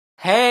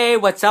Hey,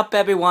 what's up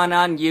everyone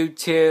on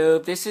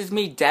YouTube? This is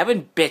me,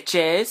 Devin,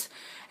 bitches.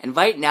 And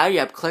right now you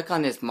have clicked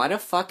on this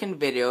motherfucking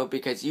video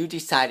because you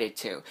decided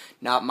to.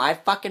 Not my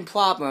fucking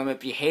problem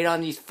if you hate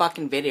on these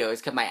fucking videos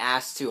because my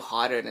ass is too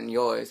hotter than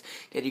yours,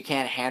 that you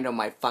can't handle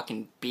my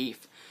fucking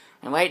beef.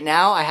 And right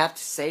now I have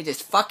to say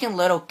this fucking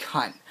little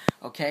cunt.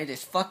 Okay,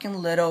 this fucking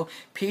little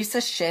piece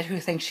of shit who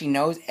thinks she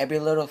knows every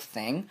little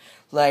thing.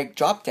 Like,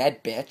 drop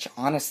dead, bitch,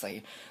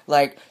 honestly.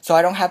 Like, so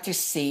I don't have to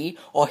see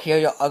or hear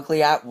your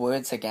ugly ass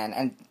words again.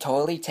 And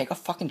totally take a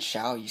fucking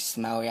shower, you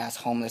smelly ass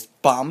homeless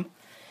bum.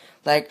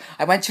 Like,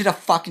 I went to the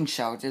fucking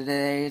shelter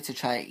today to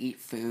try to eat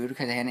food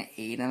because I hadn't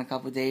eaten in a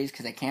couple of days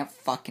because I can't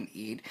fucking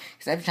eat.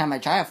 Because every time I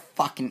try to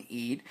fucking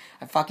eat,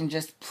 I fucking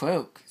just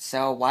puke.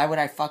 So why would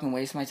I fucking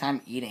waste my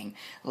time eating?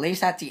 At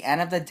least at the end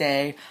of the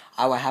day,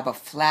 I will have a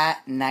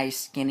flat, nice,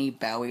 skinny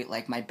belly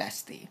like my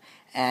bestie.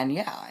 And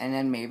yeah, and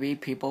then maybe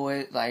people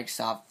would like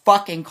stop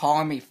fucking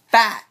calling me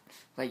fat.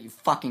 Like, you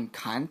fucking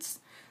cunts.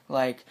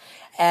 Like,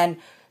 and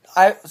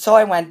so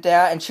I went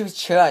there, and she was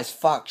chill as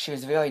fuck. She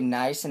was really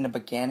nice in the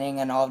beginning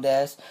and all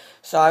this.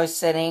 So I was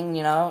sitting,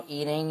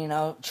 eating,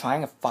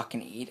 trying to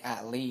fucking eat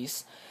at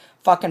least.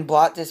 Fucking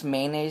brought this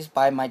mayonnaise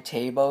by my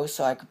table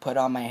so I could put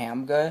on my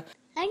hamburger.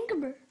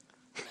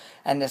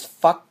 And this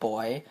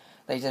fuckboy,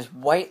 like this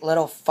white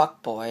little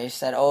fuckboy,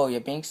 said, "Oh,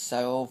 you're being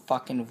so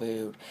fucking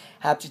rude.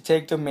 Have to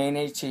take the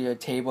mayonnaise to your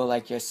table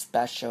like you're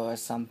special or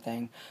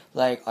something."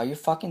 Like, are you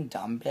fucking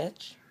dumb,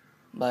 bitch?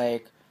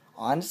 Like,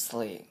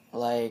 honestly,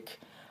 like,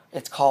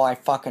 it's called I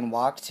fucking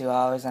walked 2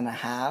 hours and a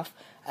half,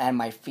 and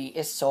my feet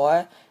is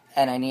sore,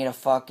 and I need a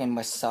fucking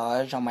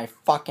massage on my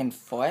fucking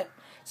foot.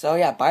 So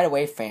yeah, by the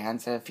way,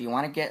 fans, if you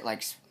want to get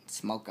like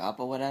smoke up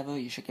or whatever,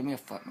 you should give me a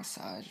foot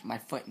massage. My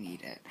foot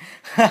need it.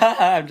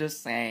 I'm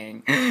just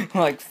saying.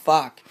 Like,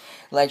 fuck.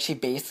 Like, she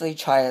basically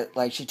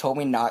she told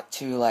me not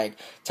to, like,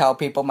 tell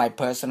people my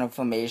personal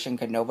information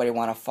because nobody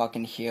want to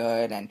fucking hear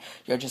it, and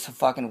you're just a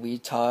fucking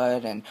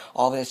retard, and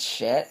all this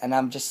shit. And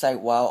I'm just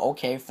like, well,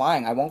 okay,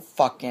 fine. I won't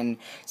fucking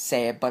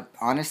say it. But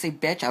honestly,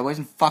 bitch, I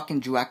wasn't fucking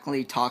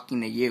directly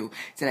talking to you.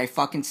 Did I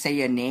fucking say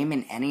your name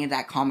in any of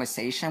that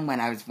conversation when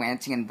I was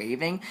ranting and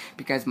raving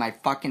because my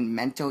fucking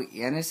mental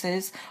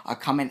illnesses are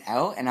coming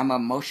out and I'm an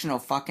emotional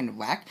fucking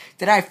wreck?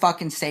 Did I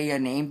fucking say your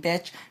name,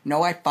 bitch?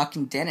 No, I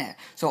fucking didn't.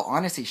 So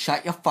honestly,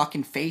 shut your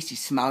fucking face, you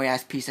smelly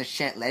ass piece of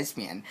shit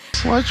lesbian.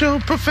 Watch your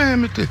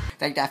profanity.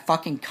 Like that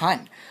fucking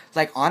cunt.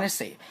 Like,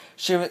 honestly,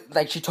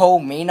 she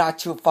told me not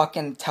to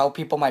fucking tell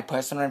people my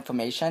personal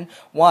information.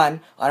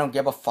 One, I don't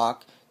give a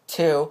fuck.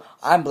 Two,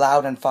 I'm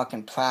loud and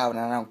fucking proud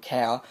and I don't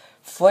care.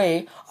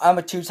 Three, I'm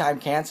a 2-time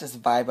cancer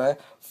survivor.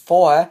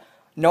 Four,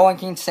 no one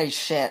can say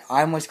shit.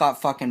 I almost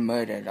got fucking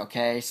murdered,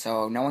 okay?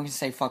 So no one can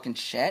say fucking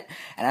shit.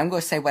 And I'm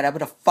gonna say whatever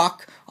the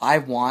fuck I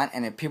want.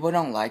 And if people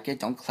don't like it,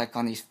 don't click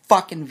on these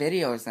fucking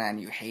videos then,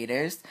 you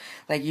haters.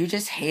 Like, you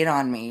just hate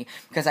on me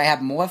because I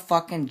have more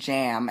fucking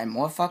jam and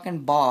more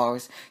fucking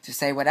balls to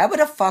say whatever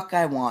the fuck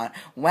I want,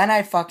 when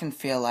I fucking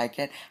feel like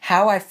it,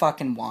 how I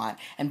fucking want.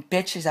 And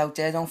bitches out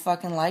there don't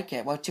fucking like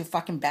it. Well, too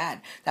fucking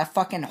bad. That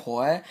fucking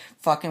whore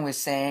fucking was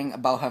saying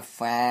about her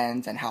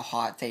friends and how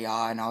hot they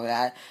are and all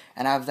that.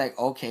 And I was like,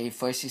 okay,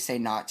 first you say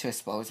not to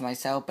expose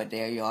myself, but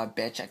there you are,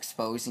 bitch,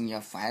 exposing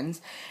your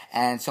friends.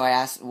 And so I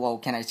asked, well,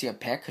 can I see a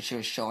pic? Because she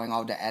was showing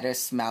all the other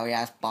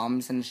smelly-ass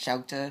bums in the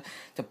shelter,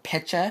 the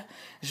picture.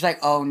 She's like,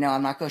 oh, no,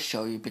 I'm not going to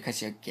show you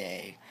because you're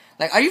gay.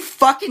 Like, are you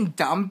fucking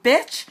dumb,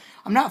 bitch?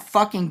 I'm not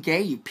fucking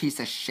gay, you piece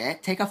of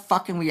shit. Take a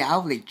fucking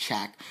reality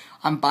check.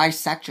 I'm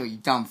bisexual, you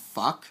dumb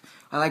fuck.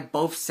 I like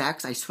both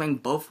sex. I swing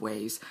both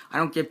ways. I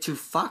don't give two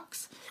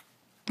fucks.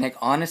 Like,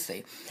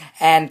 honestly.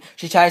 And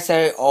she tried to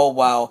say, oh,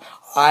 well,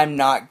 I'm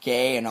not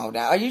gay and all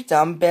that. Are you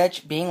dumb,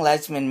 bitch? Being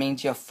lesbian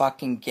means you're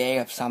fucking gay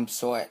of some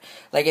sort.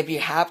 Like, if you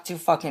have to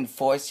fucking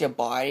force your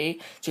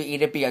body to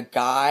either be a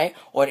guy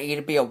or to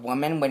either be a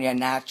woman when you're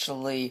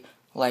naturally,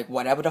 like,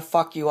 whatever the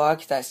fuck you are,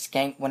 because that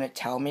skank wouldn't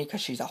tell me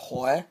because she's a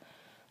whore.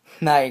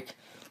 Like,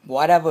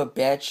 whatever,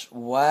 bitch.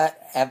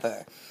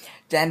 Whatever.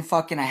 Then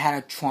fucking I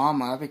had a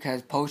trauma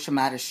because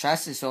post-traumatic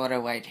stress disorder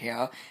right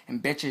here,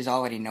 and bitches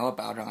already know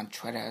about it on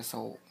Twitter,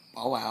 so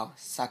oh well,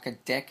 suck a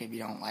dick if you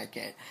don't like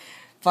it.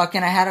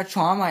 Fucking I had a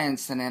trauma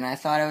incident. I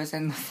thought it was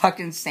in the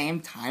fucking same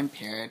time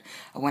period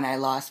when I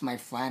lost my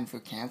friend for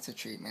cancer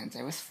treatment.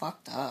 It was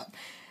fucked up.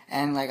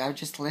 And like, I was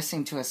just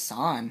listening to a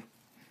song,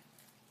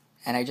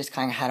 and I just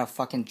kind of had a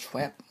fucking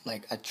trip,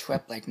 like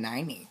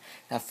 90.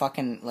 That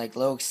fucking, like,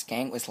 little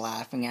skank was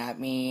laughing at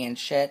me and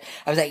shit.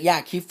 I was like,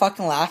 yeah, keep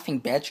fucking laughing,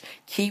 bitch.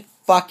 Keep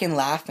fucking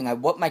laughing. I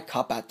whooped my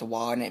cup at the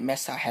wall and it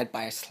missed her head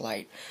by a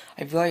slight.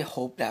 I really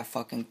hope that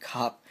fucking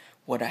cup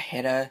would have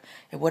hit her.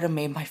 It would have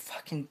made my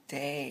fucking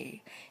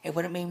day. It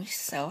would have made me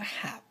so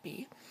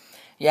happy.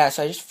 Yeah,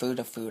 so I just threw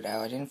the food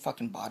out. I didn't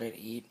fucking bother to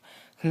eat.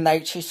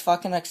 Like, she's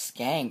fucking like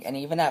skank. And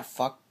even that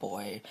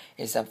fuckboy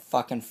is a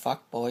fucking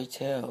fuckboy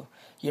too.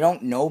 You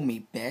don't know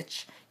me,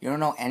 bitch. You don't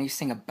know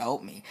anything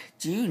about me.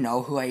 Do you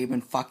know who I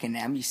even fucking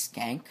am, you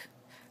skank?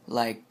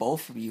 Like,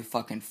 both of you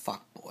fucking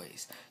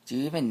fuckboys. Do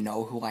you even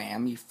know who I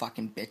am, you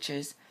fucking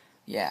bitches?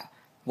 Yeah.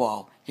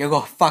 well, you're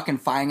gonna fucking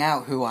find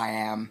out who I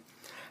am.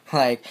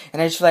 Like, and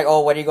then she's like,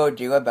 oh, what are you gonna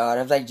do about it?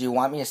 I was like, do you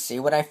want me to see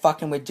what I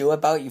fucking would do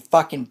about it, you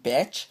fucking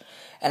bitch?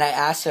 And I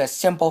asked her a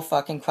simple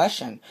fucking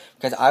question,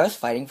 because I was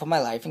fighting for my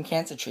life in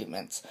cancer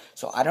treatments.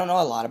 So I don't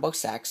know a lot about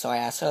sex, so I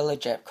asked her a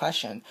legit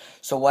question.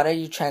 So what are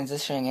you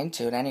transitioning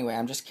into? And anyway,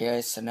 I'm just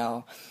curious to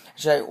know.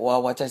 She's like,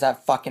 well, what does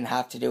that fucking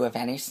have to do with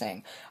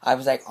anything? I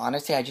was like,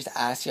 honestly, I just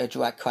asked you a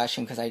direct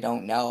question because I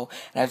don't know.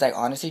 And I was like,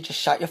 honestly, just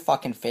shut your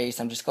fucking face.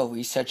 I'm just gonna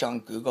research on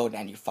Google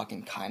then, you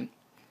fucking cunt.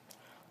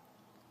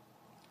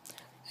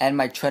 And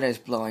my Twitter is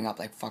blowing up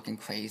like fucking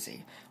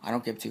crazy. I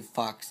don't give two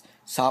fucks.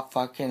 Stop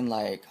fucking,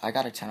 like, I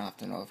gotta turn off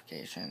the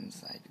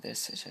notifications. Like,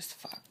 this is just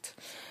fucked.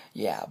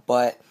 Yeah,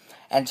 but,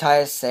 and try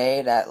to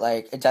say that,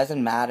 like, it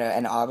doesn't matter.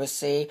 And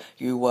obviously,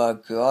 you were a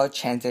girl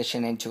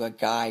transition into a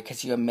guy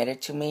because you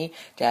admitted to me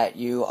that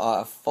you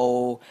are a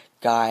full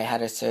guy,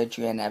 had a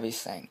surgery and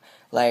everything.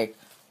 Like,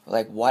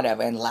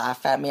 whatever. And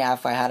laugh at me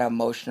after I had an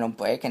emotional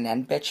break and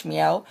then bitch me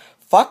out.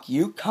 Fuck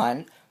you,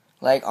 cunt.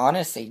 Like,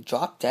 honestly,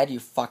 drop dead, you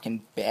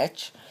fucking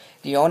bitch.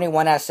 The only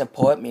one that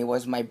support me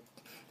was my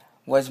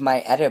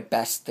edit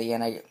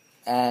bestie,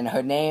 and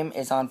her name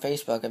is on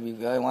Facebook if you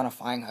really want to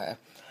find her.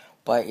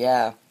 But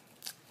yeah,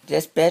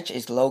 this bitch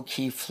is low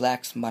key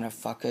flex,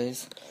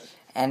 motherfuckers.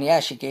 And yeah,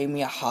 she gave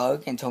me a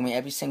hug and told me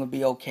everything would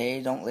be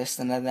okay. Don't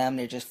listen to them.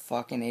 They're just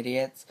fucking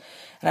idiots.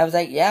 And I was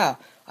like, yeah.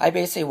 I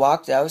basically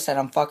walked out, said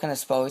I'm fucking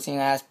exposing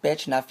ass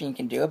bitch. Nothing you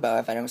can do about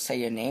it if I don't say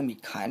your name, you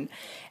cunt.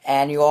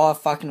 And you all are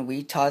fucking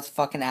retards,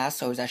 fucking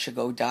assholes that should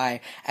go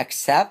die.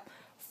 Except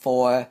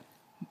for,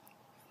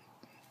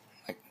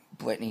 like,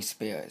 Britney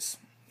Spears.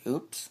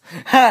 Oops.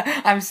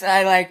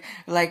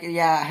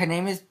 Yeah, her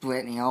name is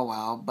Brittany, oh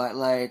wow. But,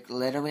 like,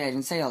 literally, I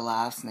didn't say her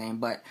last name,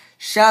 but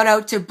shout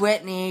out to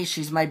Brittany.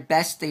 She's my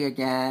bestie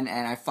again,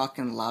 and I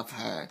fucking love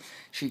her.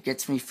 She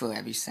gets me through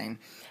everything.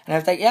 And I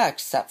was like, yeah,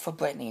 except for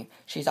Brittany.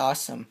 She's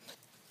awesome.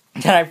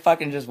 Then I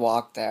fucking just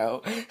walked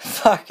out.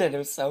 Fucking, it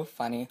was so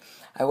funny.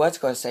 I was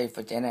gonna stay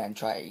for dinner and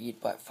try to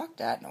eat, but fuck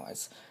that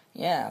noise.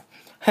 Yeah.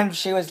 And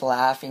she was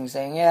laughing,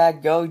 saying, yeah,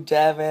 go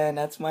Devin,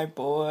 that's my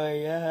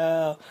boy,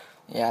 yeah.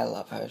 Yeah, I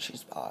love her.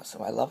 She's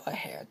awesome. I love her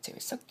hair, too.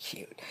 It's so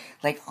cute.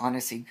 Like,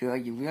 honestly, girl,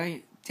 you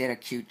really did a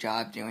cute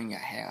job doing your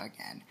hair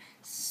again.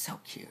 So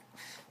cute.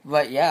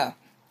 But, yeah,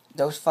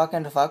 those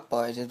fucking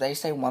fuckboys, if they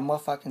say one more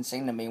fucking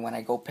thing to me when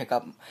I go pick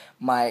up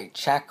my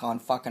check on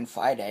fucking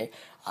Friday,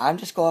 I'm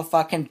just gonna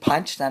fucking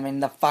punch them in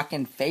the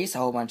fucking face a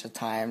whole bunch of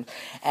times.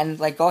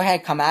 And, like, go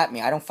ahead, come at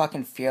me. I don't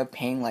fucking fear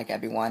pain like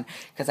everyone,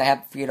 because I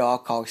have fetal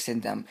alcohol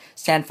syndrome.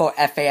 Stand for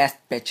FAS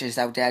bitches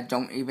out there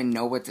don't even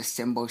know what the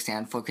symbol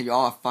stand for, because you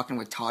all are fucking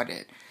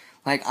retarded.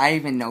 Like, I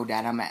even know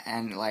that,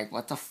 and, like,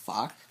 what the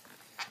fuck?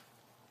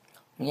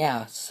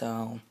 Yeah,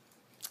 so,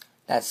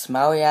 that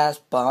smelly ass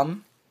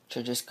bum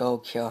should just go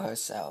kill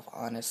herself,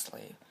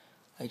 honestly.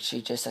 Like,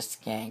 she's just a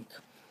skank.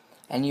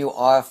 And you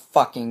are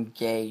fucking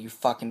gay, you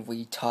fucking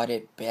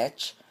retarded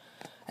bitch.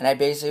 And I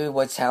basically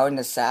was telling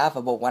the staff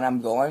about what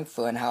I'm going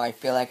through and how I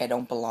feel like I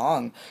don't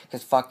belong.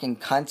 Because fucking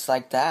cunts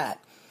like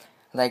that.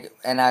 Like,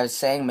 and I was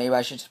saying maybe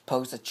I should just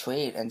post a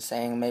tweet and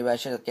saying maybe I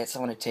should get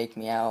someone to take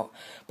me out.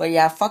 But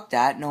yeah, fuck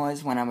that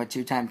noise when I'm a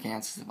 2-time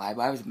cancer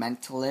survivor. I was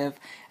meant to live,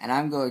 and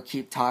I'm gonna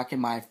keep talking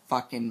my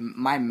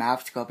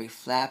mouth's gonna be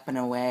flapping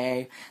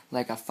away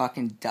like a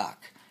fucking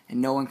duck.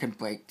 And no one can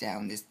break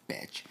down this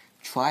bitch.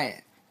 Try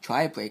it.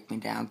 Try to break me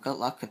down. Good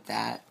luck with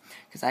that.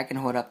 Because I can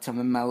hold up to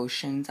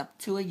emotions up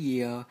to a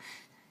year.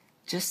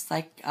 Just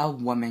like a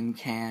woman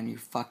can, you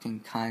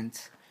fucking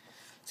cunt.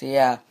 So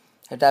yeah.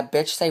 If that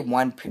bitch say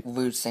one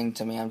rude thing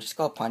to me, I'm just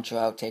gonna punch her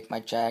out, take my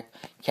check,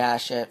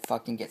 cash it,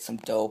 fucking get some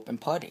dope, and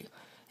party.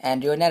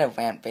 And do another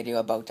rant video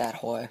about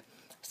that whore.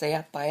 So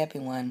yeah, bye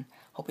everyone.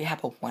 Hope you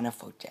have a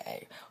wonderful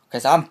day.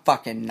 Because I'm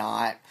fucking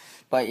not.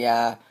 But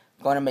yeah,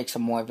 going to make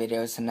some more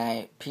videos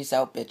tonight. Peace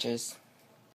out, bitches.